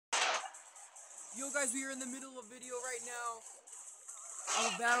Yo guys, we are in the middle of a video right now.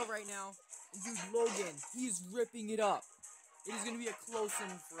 Of a battle right now. And dude, Logan, he's ripping it up. It is going to be a close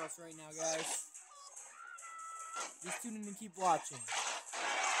one for us right now, guys. Just tune in and keep watching.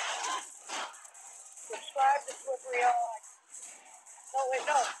 Subscribe to Royale. No, wait,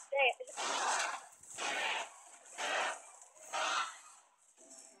 no. Stay.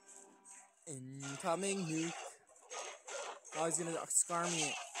 Incoming nuke. Oh, he's going to scar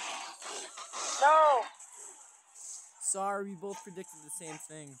me. No. Sorry, we both predicted the same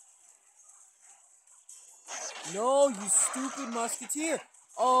thing. No, you stupid musketeer.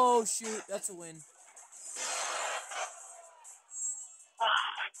 Oh, shoot. That's a win.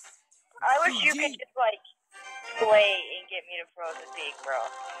 I wish you could just, like, play and get me to Frozen Peak, bro.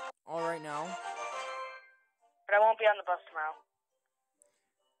 All right now. But I won't be on the bus tomorrow.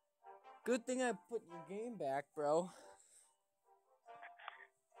 Good thing I put your game back, bro.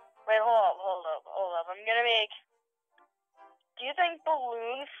 Wait, hold up. I'm gonna make... Do you think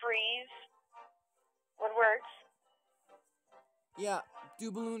Balloon Freeze would work? Yeah,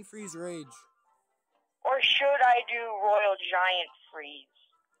 do Balloon Freeze Rage. Or should I do Royal Giant Freeze?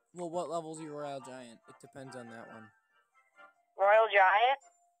 Well, what level's your Royal Giant? It depends on that one. Royal Giant?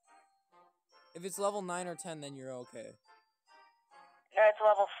 If it's level 9 or 10, then you're okay. No, it's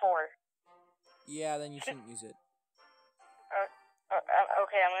level 4. Yeah, then you shouldn't use it.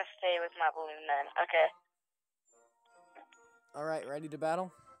 Okay, I'm gonna stay with my balloon then. Okay. Alright, ready to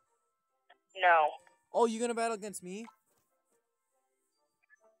battle? No. Oh, you gonna battle against me?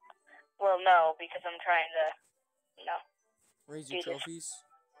 Well, no, because I'm trying to, Raise your trophies?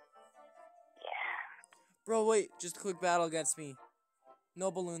 Yeah. Bro, wait, just a quick battle against me.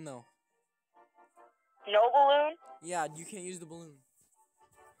 No balloon, though. No balloon? Yeah, you can't use the balloon.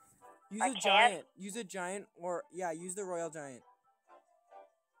 Use I a can't? giant. Use a giant, or, yeah, use the Royal Giant.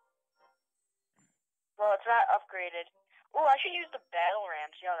 Well, it's not upgraded. Oh, I should use the battle ram,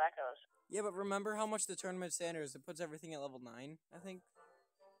 see how that goes. Yeah, but remember how much the tournament standard is? It puts everything at level 9, I think.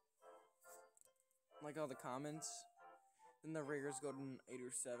 Like all the commons. Then the rares go to 8 or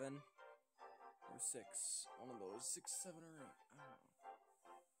 7. Or 6. One of those. 6, 7, or 8. I don't know.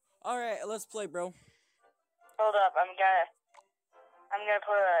 Alright, let's play, bro. Hold up, I'm gonna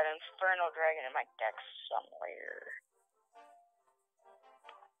put an Infernal Dragon in my deck somewhere.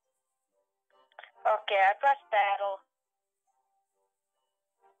 Okay, I pressed battle.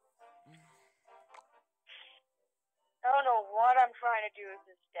 I don't know what I'm trying to do with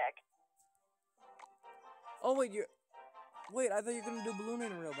this deck. Oh, wait, Wait, I thought you were gonna do balloon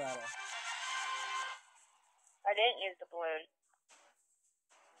in a real battle. I didn't use the balloon.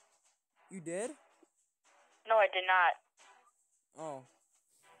 You did? No, I did not. Oh.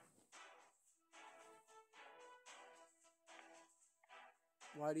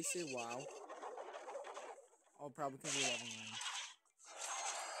 Why do you say wow? Oh, probably because you're level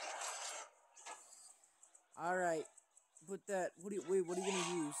 9. Alright. Put that. What are you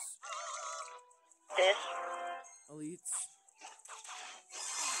gonna use? This? Elites.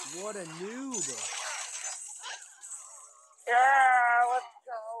 What a noob! Yeah, let's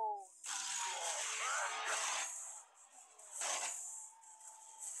go.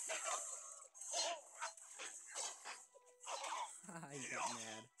 Haha, you got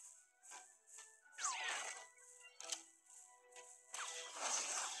mad.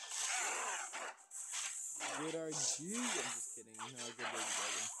 Good RG. I'm just kidding. No, good baby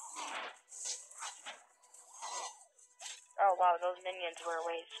dragon. Oh wow, those minions were a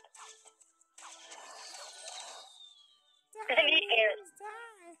waste.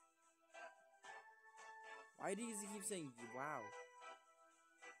 Die. Why do you keep saying wow?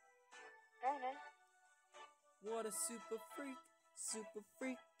 What a super freak. Super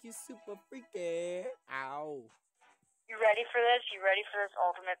freak. You super freaky. Ow. You ready for this? You ready for this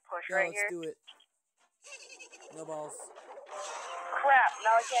ultimate push Yo, right let's here? do it. No balls. Crap,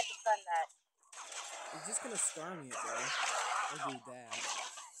 now I can't defend that. You're just gonna scar me, bro. I'll do that.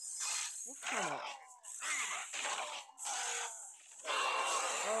 What kind of...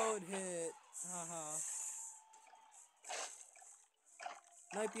 Oh, it hit. Haha.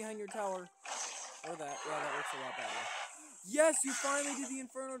 Knight behind your tower. Or that. Yeah, that works a lot better. Yes, you finally did the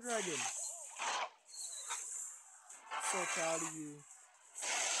Inferno Dragon. So proud of you.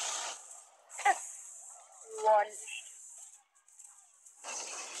 One.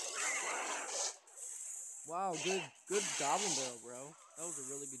 Wow, good Goblin Barrel, bro. That was a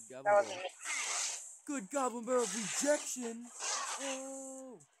really good Goblin That Barrel. wasn't me. Good Goblin Barrel rejection.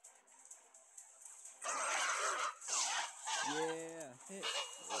 Oh. Yeah, hit.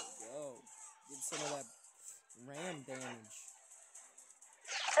 There we go. Get some of that ram damage.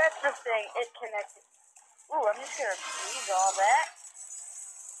 That's the thing. It connected. Ooh, I'm just gonna freeze all that.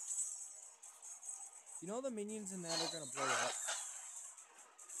 You know the minions in that are gonna blow up.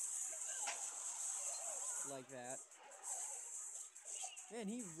 Like that. Man,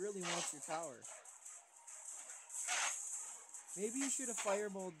 he really wants your tower. Maybe you should have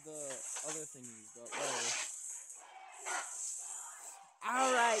fireballed the other thingies, but whatever.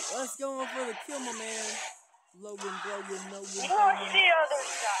 Alright, let's go for the kill, my man. Logan. You want the other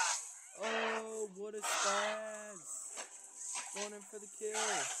side. Oh, what a spaz. Going in for the kill.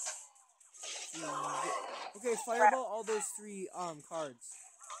 Jeez. Okay, fireball all those 3 cards.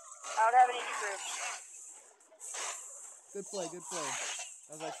 I don't have any troops. Good play.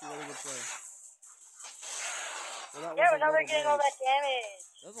 That was actually a really good play. Well, that Yeah, was but now they're getting all that damage.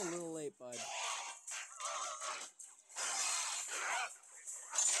 That was a little late, bud.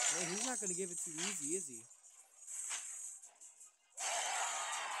 Man, he's not gonna give it too easy, is he?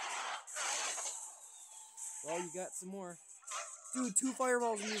 Well, you got some more. Dude, 2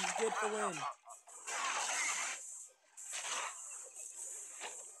 fireballs and you get the win.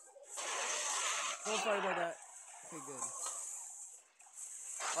 Don't fireball that. Okay, good.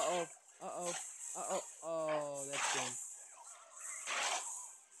 Uh-oh. Oh, that's good.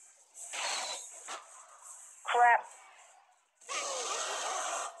 Crap.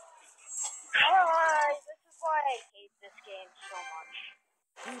 This is why I hate this game so much.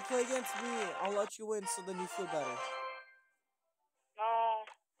 Dude, play against me. I'll let you win so then you feel better. No.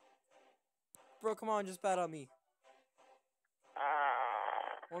 Bro, come on, just bet on me.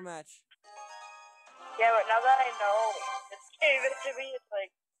 One match. Yeah, but now that I know it's gave it to me, it's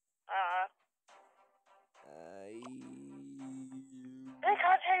like,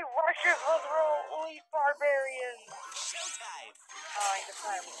 Because hey, Russia's literal elite barbarians. Showtime. Oh, I guess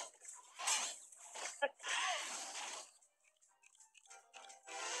I'm.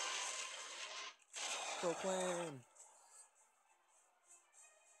 Proclaim.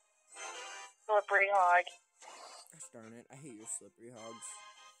 Slippery hog. Gosh darn it, I hate your slippery hogs.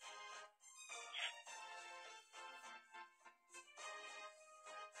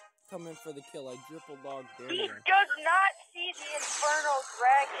 Come in for the kill, I triple dog dare He you. does not see the Inferno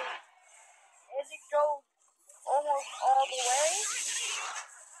Dragon. As it goes almost all the way.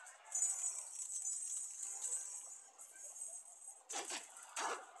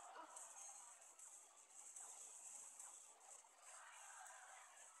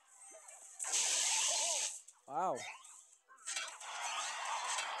 Wow.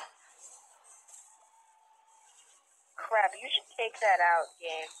 Crap, you should take that out,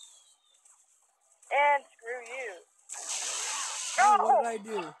 game. And screw you. No! Oh, what did I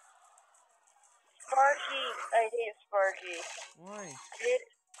do? Sparky. I hate Sparky. Why?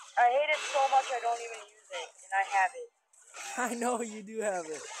 I hate it so much I don't even use it, and I have it. I know you do have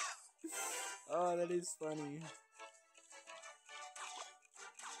it. Oh, that is funny.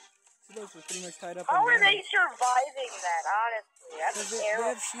 See, look, we're pretty much tied up. How are they surviving that, honestly? That's Because they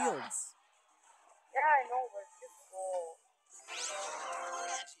have shields. Yeah, I know, but it's just cool.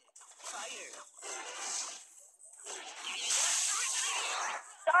 Fire.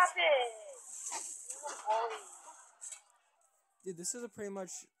 Stop it! You bully. Dude, this is a pretty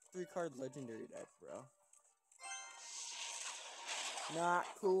much 3-card legendary deck, bro. Not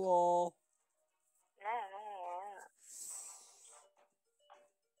cool.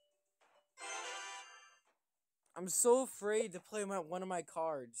 I'm so afraid to play one of my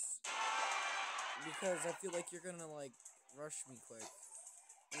cards. Because I feel like you're gonna, like, rush me quick.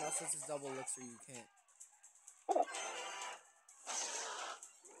 Unless this is double elixir, you can't.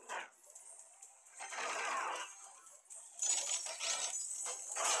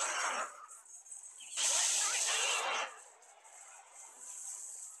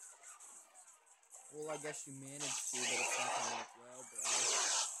 Well, I guess you managed to, but it's not gonna work well, bro.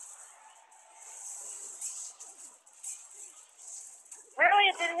 Really?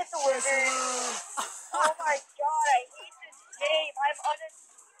 It didn't hit the wizard? Oh my god, I hate this game. I'm just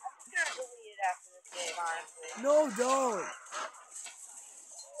gonna delete it after this game, honestly. No, don't!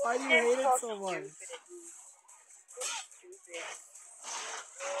 Why do you hate it so much? Stupid.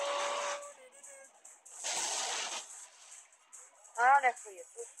 Honestly,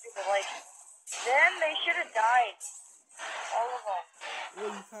 it's so stupid. Like, then they should have died. All of them. Well,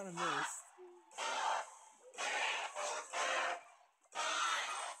 you kind of missed.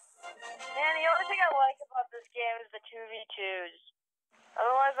 Man, the only thing I like about this game is the 2v2s.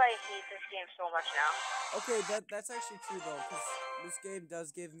 Otherwise, I hate this game so much now. Okay, that's actually true though, because this game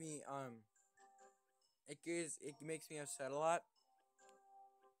does give me it makes me upset a lot.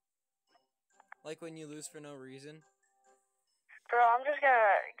 Like when you lose for no reason. Bro, I'm just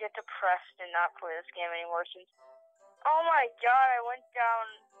gonna get depressed and not play this game anymore since... Oh my god, I went down...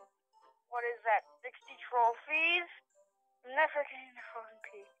 What is that? 60 trophies? I'm never getting the Frozen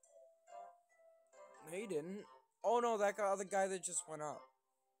Peak. No, you didn't. Oh no, that other guy that just went up.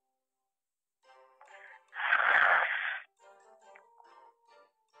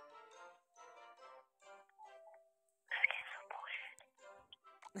 This game's so bullshit.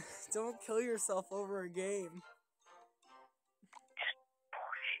 Don't kill yourself over a game.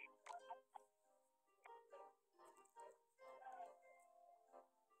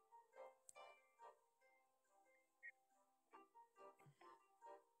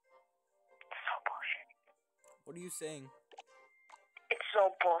 What are you saying? It's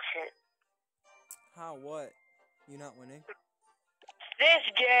so bullshit. How? What? You not winning? This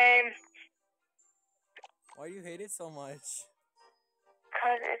game! Why do you hate it so much?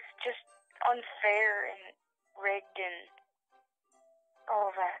 Because it's just unfair and rigged and all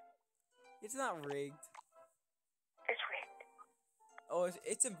of that. It's not rigged. It's rigged. Oh,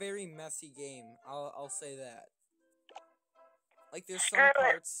 it's a very messy game. I'll say that. Like there's some Screw it.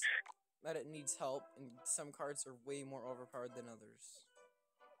 parts that it needs help, and some cards are way more overpowered than others.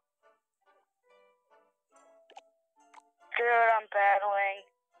 Good, I'm battling.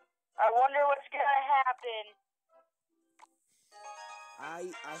 I wonder what's gonna happen.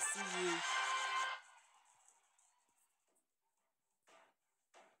 I see you.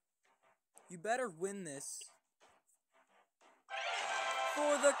 You better win this.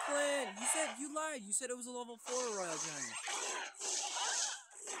 For the clan! You lied. You said it was a level 4 Royal Giant.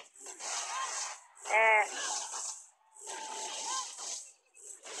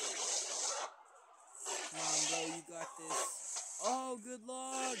 Come on, bro. You got this. Oh, good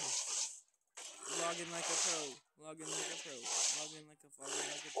log. Log in like a pro. Log in like a pro. Log in like a pro.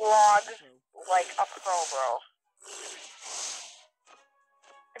 Log like a pro, bro.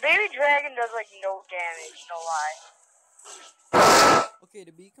 The baby dragon does like no damage, no lie. Okay,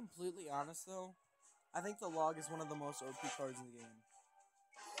 to be completely honest though, I think the log is one of the most OP cards in the game.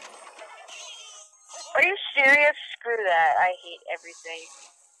 Are you serious? Screw that. I hate everything.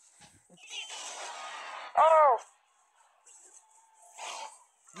 Oh!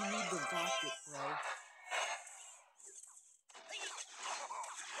 You need the rocket, bro.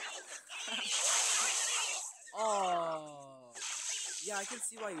 Oh. Yeah, I can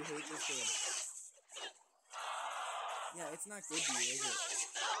see why you hate this game. Yeah, it's not good to you, is it?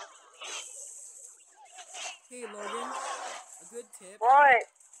 Hey, Logan. A good tip. What?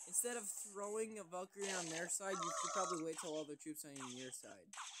 Instead of throwing a Valkyrie on their side, you should probably wait till all the troops are on your side.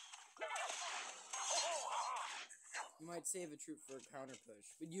 You might save a troop for a counter push,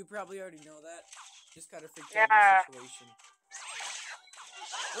 but you probably already know that. Just gotta figure out the situation.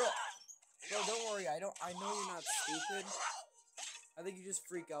 Bro, don't worry. I know you're not stupid. I think you just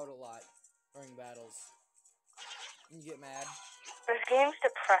freak out a lot during battles. And you get mad. This game's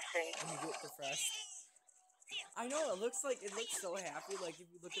depressing. And you get depressed. I know, it looks so happy, like if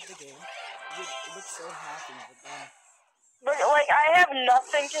you look at the game, it looks so happy, but then... But, like, I have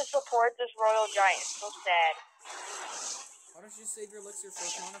nothing to support this Royal Giant, so sad. Why don't you save your elixir for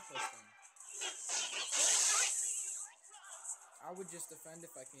a counter push then? I would just defend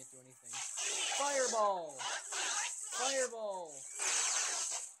if I can't do anything. Fireball! Fireball!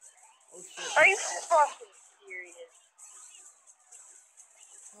 Oh shit. Are you fucking serious?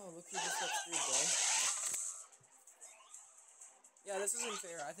 Oh, look who just got screwed, bro. Yeah, this isn't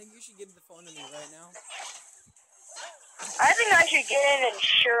fair. I think you should give the phone to me right now. I think I should get an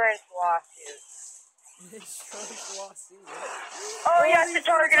insurance lawsuit. Insurance lawsuit? Oh, yeah, the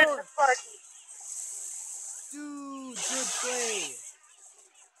target is the party. Dude, good play.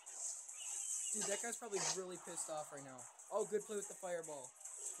 Dude, that guy's probably really pissed off right now. Oh, good play with the fireball.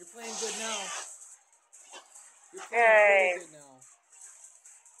 You're playing good now. You're playing really good now.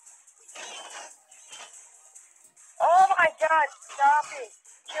 Oh my god, stop it.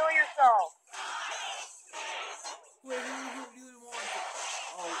 Kill yourself. Wait, you didn't want it.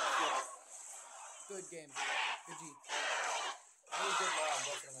 Oh, shit. Good game. Good G. Really good log,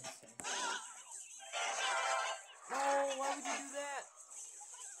 that's what I'm saying. No, why would you do that?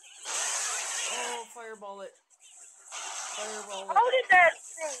 Oh, fireball it. Fireball it. How did that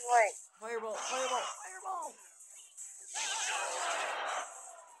thing, like... Fireball, fireball, fireball!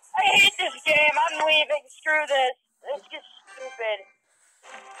 I hate this game, I'm leaving, screw this. It's just stupid.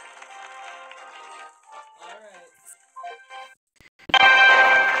 Alright.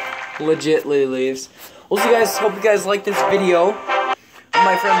 Legitly leaves. Well, so you guys, hope you guys like this video.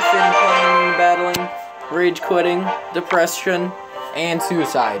 My friend Finn playing, battling, rage quitting, depression, and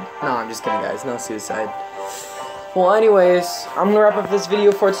suicide. No, I'm just kidding, guys. No suicide. Well, anyways, I'm gonna wrap up this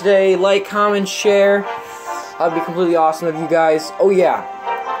video for today. Like, comment, share. That'd be completely awesome of you guys. Oh yeah,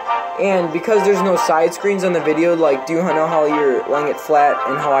 and because there's no side screens on the video, like, do you know how you're laying it flat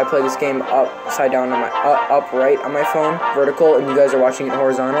and how I play this game upside down on my upright on my phone, vertical, and you guys are watching it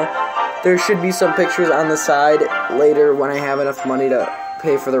horizontal? There should be some pictures on the side later when I have enough money to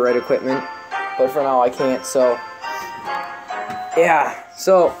pay for the right equipment, but for now I can't. So yeah,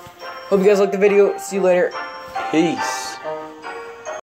 so hope you guys liked the video. See you later. Peace.